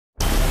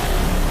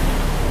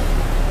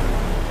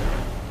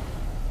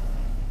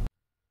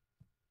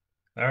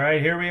All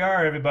right, here we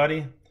are,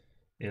 everybody.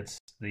 It's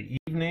the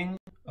evening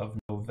of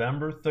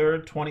November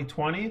 3rd,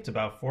 2020. It's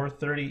about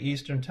 4:30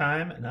 Eastern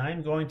Time, and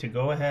I'm going to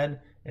go ahead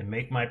and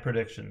make my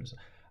predictions.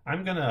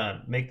 I'm going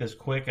to make this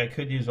quick. I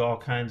could use all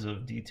kinds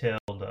of detailed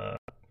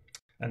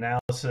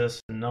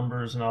analysis and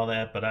numbers and all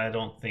that, but I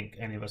don't think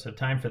any of us have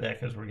time for that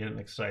because we're getting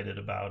excited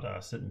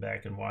about sitting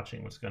back and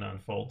watching what's going to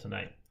unfold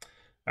tonight.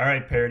 All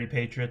right, Parity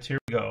Patriots, here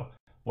we go.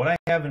 What I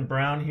have in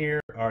brown here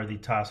are the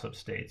toss-up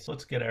states.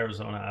 Let's get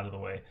Arizona out of the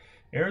way.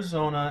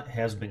 Arizona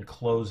has been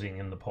closing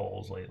in the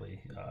polls lately.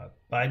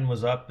 Biden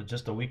was up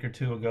just a week or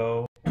two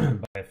ago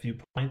by a few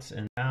points,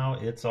 and now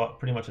it's all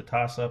pretty much a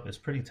toss-up. It's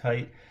pretty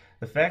tight.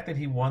 The fact that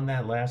he won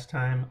that last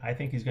time, I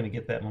think he's going to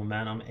get that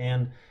momentum.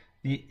 And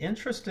the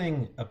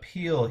interesting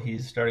appeal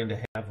he's starting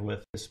to have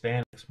with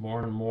Hispanics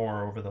more and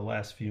more over the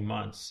last few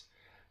months.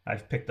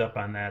 I've picked up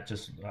on that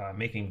just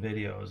making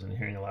videos and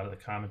hearing a lot of the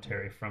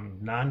commentary from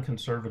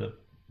non-conservative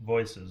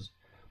voices.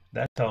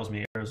 That tells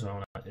me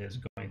Arizona is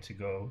going to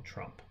go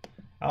Trump.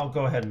 I'll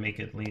go ahead and make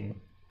it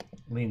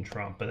lean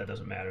Trump, but that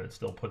doesn't matter. It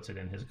still puts it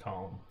in his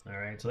column. All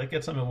right, so that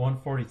gets him at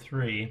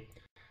 143.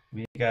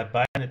 We got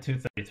Biden at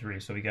 233,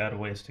 so we got a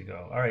ways to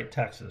go. All right,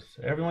 Texas.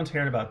 Everyone's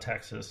hearing about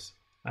Texas.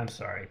 I'm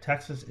sorry,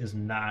 Texas is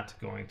not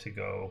going to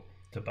go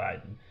to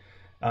Biden.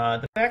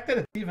 The fact that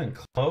it's even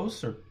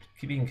close or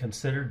being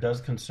considered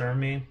does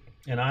concern me.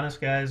 And honest,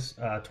 guys,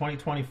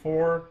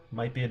 2024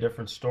 might be a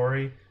different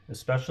story,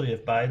 especially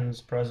if Biden's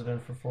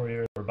president for 4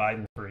 years or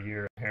Biden for a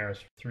year and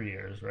Harris for 3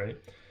 years, right?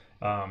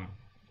 Um,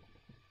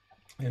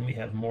 and we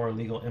have more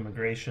illegal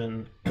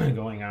immigration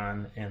going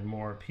on and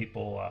more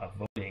people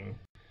voting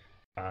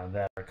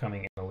that are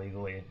coming in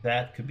illegally.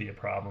 That could be a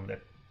problem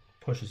that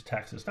pushes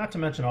Texas. Not to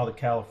mention all the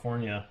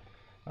California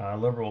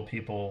liberal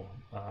people,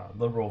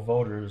 liberal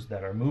voters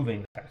that are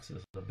moving to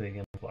Texas, a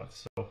big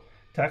influx. So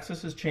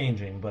Texas is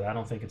changing, but I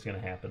don't think it's going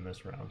to happen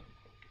this round.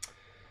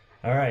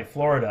 All right,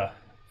 Florida.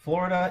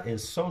 Florida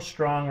is so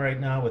strong right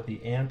now with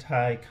the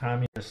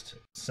anti-communist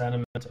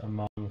sentiment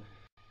among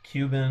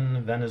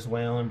Cuban,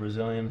 Venezuelan,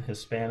 Brazilian,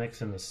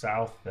 Hispanics in the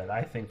South that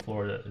I think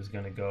Florida is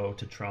going to go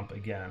to Trump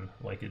again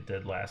like it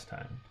did last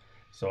time.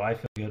 So I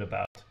feel good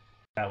about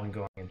that one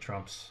going in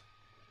Trump's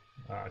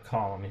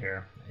column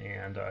here.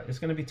 And it's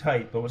going to be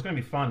tight, but what's going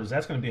to be fun is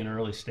that's going to be an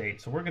early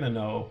state. So we're going to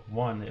know,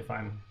 one, if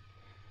I'm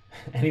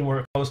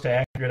anywhere close to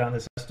accurate on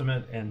this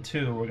estimate, and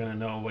two, we're going to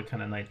know what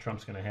kind of night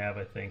Trump's going to have,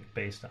 I think,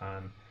 based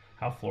on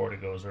how Florida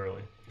goes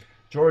early.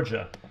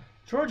 Georgia.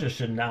 Georgia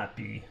should not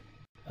be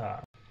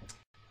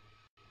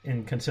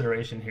in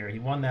consideration here. He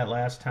won that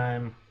last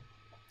time.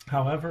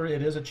 However,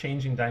 it is a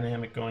changing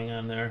dynamic going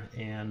on there,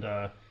 and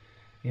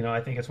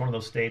I think it's one of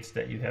those states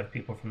that you have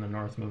people from the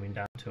north moving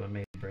down to and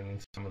maybe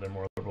bringing some of their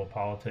more liberal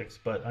politics.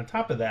 But on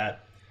top of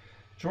that,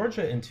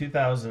 Georgia in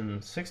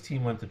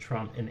 2016 went to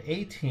Trump. In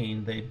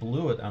 2018, they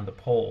blew it on the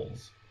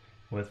polls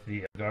with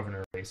the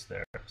governor race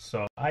there.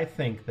 So I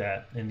think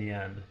that in the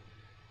end,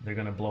 they're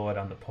going to blow it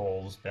on the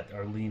polls that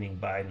are leaning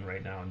Biden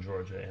right now in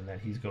Georgia, and that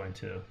he's going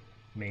to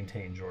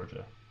maintain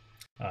Georgia.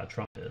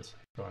 Trump is.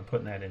 So I'm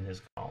putting that in his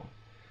column.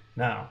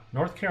 Now,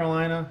 North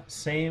Carolina,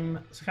 it's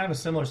kind of a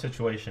similar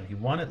situation. He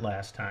won it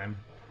last time.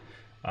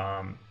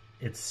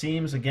 It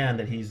seems, again,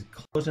 that he's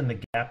closing the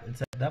gap.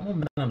 That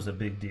momentum's a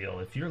big deal.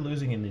 If you're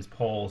losing in these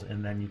polls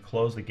and then you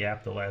close the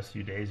gap the last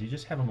few days, you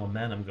just have a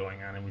momentum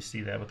going on, and we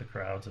see that with the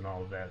crowds and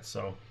all of that.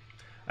 So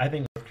I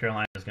think North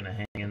Carolina is going to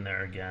hang in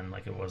there again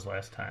like it was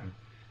last time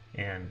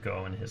and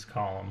go in his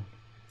column.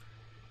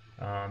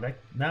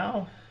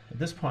 Now, at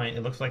this point,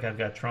 it looks like I've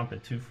got Trump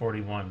at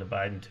 241 to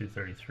Biden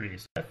 233.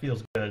 So that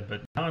feels good,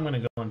 but now I'm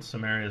going to go in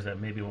some areas that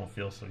maybe won't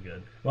feel so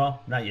good.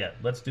 Well, not yet.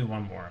 Let's do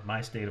one more.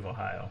 My state of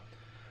Ohio.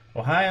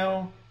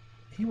 Ohio,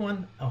 he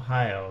won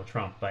Ohio,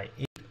 Trump, by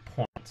 8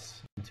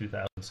 points in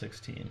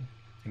 2016.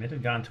 And it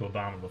had gone to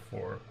Obama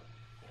before.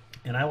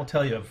 And I will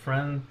tell you, a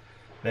friend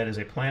that is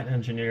a plant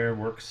engineer,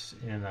 works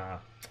in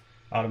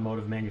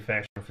automotive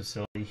manufacturing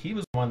facility. He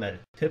was the one that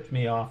tipped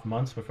me off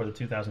months before the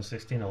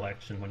 2016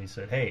 election when he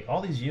said, hey,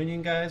 all these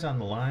union guys on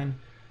the line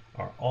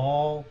are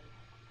all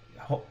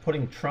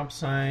putting Trump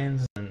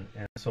signs and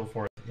so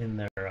forth in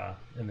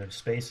their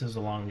spaces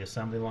along the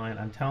assembly line.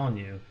 I'm telling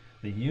you,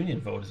 the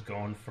union vote is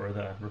going for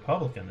the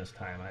Republican this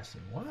time. I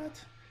said, what?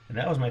 And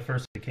that was my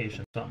first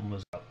indication something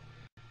was up.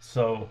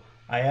 So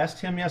I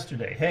asked him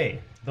yesterday, hey,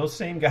 those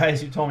same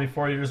guys you told me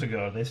 4 years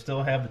ago, they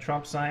still have the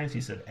Trump signs? He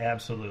said,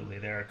 absolutely.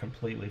 They are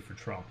completely for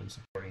Trump and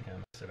supporting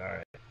him. I said, all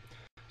right.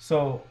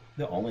 So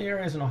the only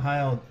areas in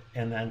Ohio,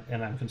 and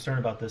I'm concerned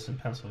about this in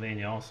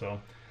Pennsylvania also,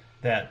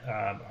 that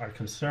are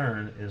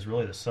concerned is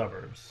really the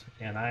suburbs.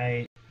 And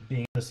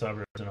being in the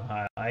suburbs in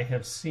Ohio, I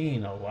have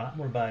seen a lot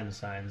more Biden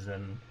signs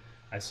than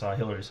I saw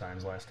Hillary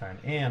signs last time.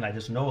 And I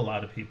just know a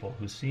lot of people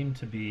who seem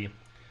to be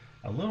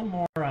a little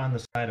more on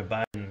the side of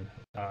Biden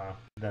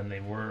than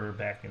they were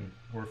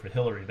for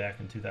Hillary back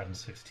in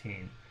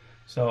 2016.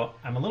 So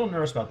I'm a little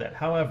nervous about that.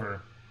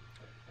 However,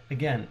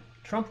 again,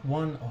 Trump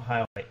won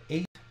Ohio by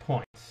 8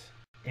 points,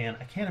 and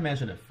I can't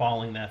imagine it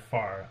falling that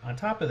far. On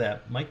top of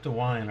that, Mike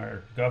DeWine,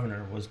 our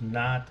governor, was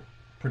not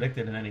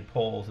predicted in any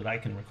polls that I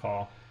can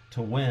recall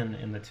to win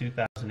in the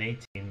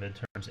 2018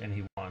 midterms, and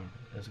he won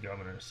as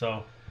governor.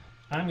 So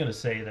I'm going to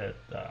say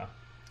that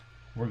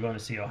we're going to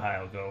see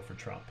Ohio go for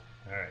Trump.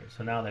 All right,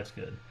 so now that's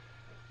good.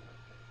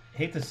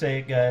 Hate to say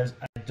it, guys,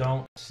 I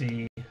don't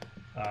see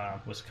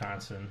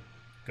Wisconsin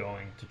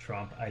going to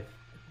Trump.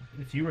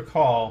 If you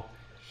recall,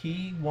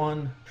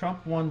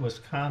 Trump won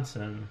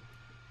Wisconsin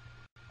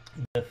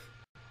with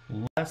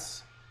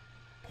less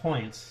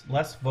points,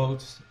 less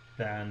votes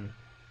than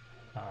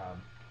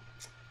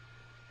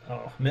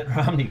Mitt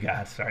Romney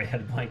got. Sorry, I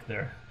had a blank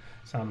there.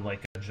 Sounded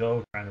like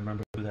Joe trying to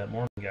remember who that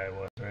Mormon guy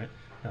was, right?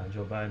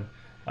 Joe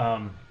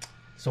Biden.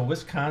 So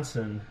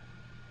Wisconsin,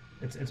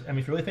 I mean,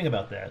 if you really think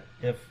about that,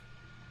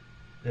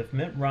 if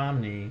Mitt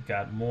Romney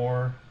got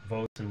more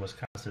votes in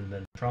Wisconsin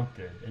than Trump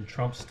did, and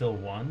Trump still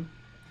won,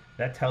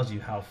 that tells you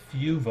how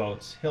few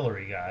votes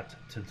Hillary got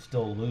to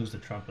still lose to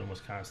Trump in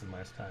Wisconsin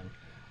last time.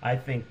 I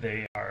think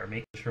they are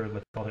making sure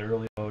with all the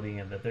early voting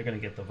and that they're going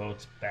to get the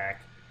votes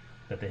back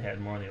that they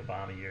had more in the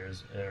Obama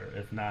years, or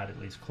if not, at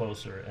least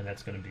closer, and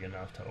that's going to be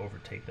enough to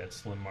overtake that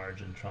slim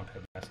margin Trump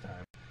had last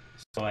time.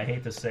 So I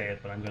hate to say it,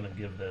 but I'm going to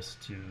give this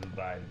to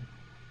Biden.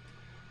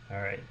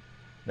 All right.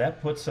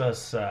 That puts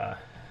us to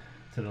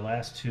the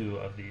last two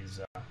of these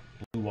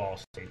blue wall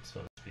states, so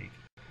to speak.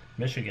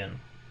 Michigan.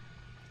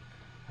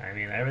 I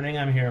mean, everything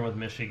I'm hearing with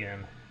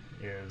Michigan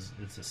is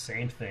it's the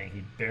same thing.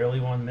 He barely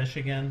won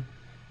Michigan,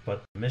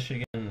 but the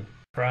Michigan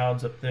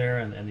crowds up there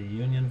and the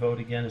union vote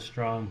again is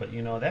strong. But,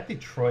 you know, that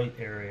Detroit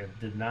area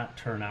did not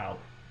turn out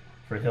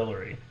for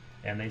Hillary,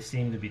 and they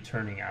seem to be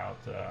turning out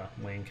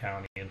Wayne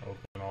County and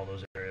Oakland, all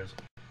those areas.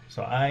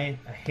 So I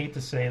hate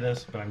to say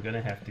this, but I'm going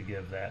to have to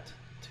give that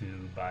to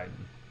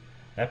Biden.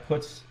 That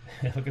puts,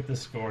 look at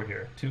this score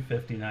here,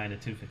 259 to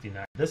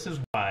 259. This is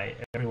why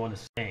everyone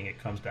is saying it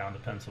comes down to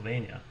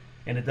Pennsylvania,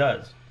 and it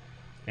does.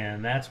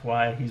 And that's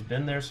why he's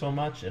been there so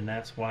much, and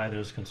that's why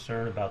there's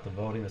concern about the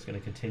voting that's going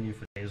to continue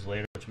for days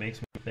later, which makes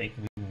me think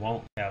we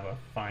won't have a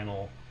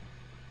final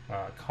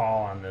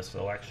call on this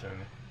election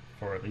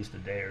for at least a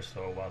day or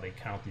so while they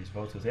count these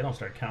votes, because they don't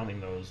start counting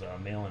those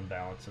mail-in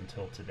ballots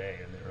until today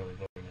in the early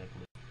voting, I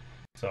believe.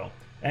 So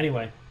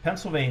anyway,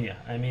 Pennsylvania,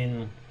 I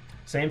mean,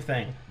 same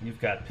thing. You've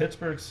got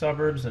Pittsburgh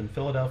suburbs and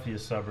Philadelphia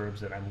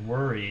suburbs that I'm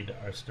worried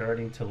are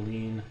starting to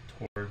lean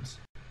towards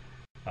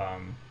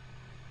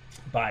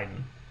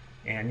Biden.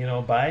 And, you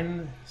know,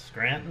 Biden,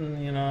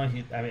 Scranton, you know,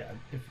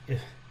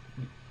 if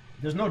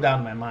there's no doubt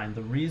in my mind,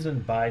 the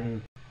reason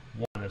Biden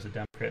won as a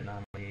Democrat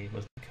nominee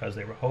was because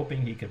they were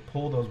hoping he could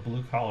pull those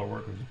blue-collar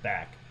workers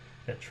back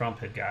that Trump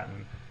had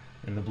gotten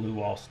in the blue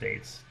wall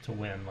states to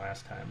win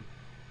last time.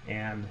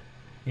 And,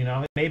 you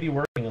know, it may be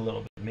working a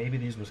little bit. Maybe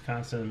these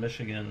Wisconsin and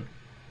Michigan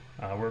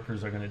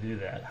workers are going to do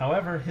that.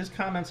 However, his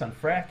comments on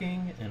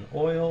fracking and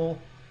oil,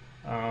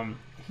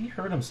 he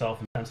hurt himself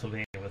in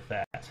Pennsylvania with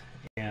that.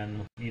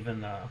 And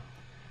even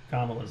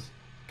Kamala's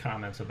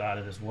comments about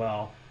it as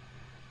well.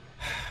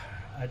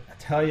 I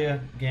tell you,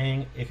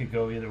 gang, it could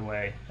go either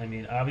way. I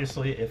mean,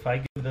 obviously, if I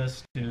give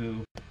this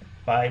to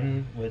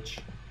Biden, which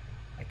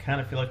I kind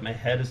of feel like my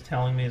head is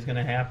telling me is going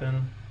to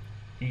happen,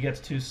 he gets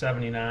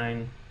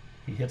 279.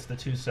 He hits the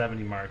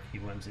 270 mark, he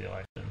wins the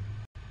election.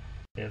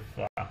 If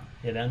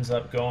it ends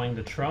up going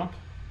to Trump,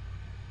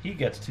 he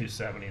gets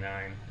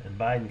 279, and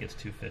Biden gets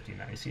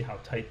 259. You see how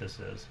tight this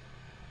is?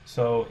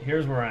 So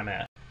here's where I'm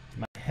at.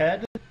 My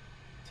head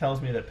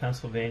tells me that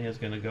Pennsylvania is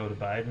going to go to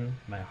Biden.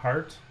 My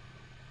heart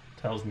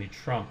tells me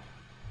Trump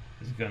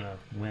is going to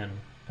win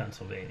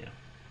Pennsylvania.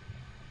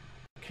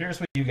 Curious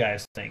what you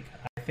guys think.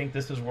 I think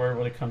this is where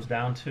what it comes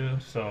down to.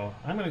 So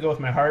I'm going to go with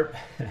my heart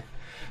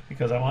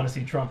because I want to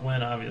see Trump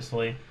win,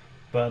 obviously.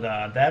 But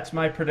that's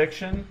my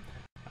prediction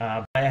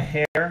by a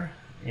hair.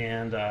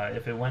 And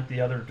if it went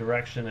the other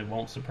direction, it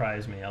won't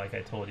surprise me, like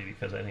I told you,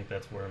 because I think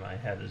that's where my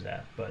head is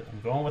at. But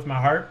I'm going with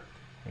my heart.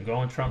 I'm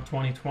going Trump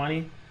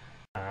 2020.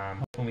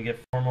 Hoping we get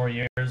 4 more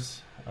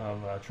years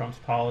of Trump's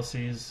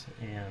policies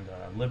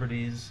and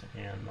liberties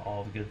and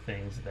all the good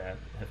things that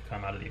have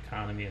come out of the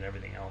economy and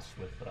everything else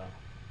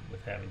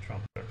with having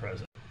Trump as our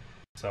president.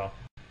 So,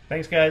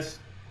 thanks, guys.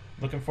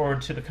 Looking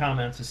forward to the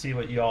comments to see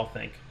what you all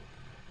think.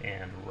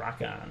 And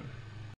rock on.